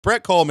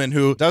Brett Coleman,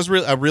 who does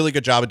a really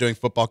good job of doing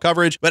football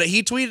coverage, but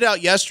he tweeted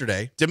out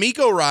yesterday,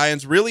 DeMeco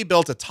Ryans really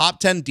built a top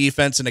 10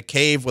 defense in a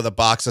cave with a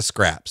box of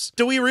scraps.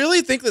 Do we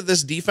really think that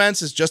this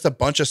defense is just a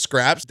bunch of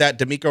scraps that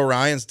DeMeco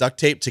Ryans duct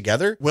taped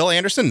together? Will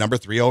Anderson, number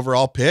 3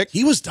 overall pick,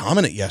 he was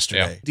dominant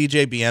yesterday. Yeah.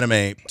 DJ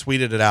Bieneme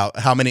tweeted it out,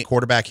 how many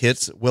quarterback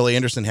hits Will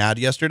Anderson had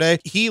yesterday.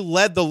 He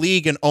led the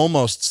league in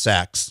almost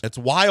sacks. It's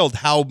wild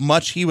how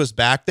much he was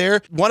back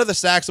there. One of the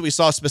sacks that we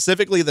saw,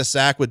 specifically the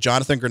sack with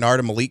Jonathan Grenard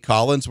and Malik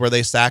Collins, where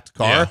they sacked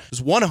Carr,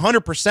 was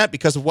 100%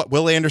 because of what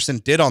Will Anderson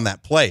did on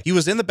that play. He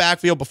was in the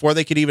backfield before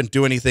they could even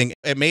do anything.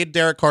 It made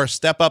Derek Carr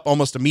step up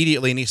almost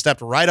immediately, and he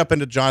stepped right up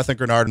into Jonathan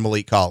Grenard and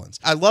Malik Collins.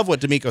 I love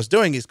what DeMeco's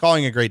doing. He's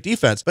calling a great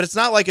defense, but it's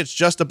not like it's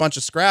just a bunch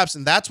of scraps,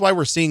 and that's why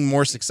we're seeing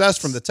more success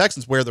from the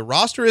Texans, where the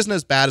roster isn't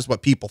as bad as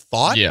what people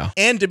thought,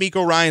 and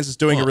DeMeco Ryans is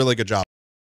doing a really good job.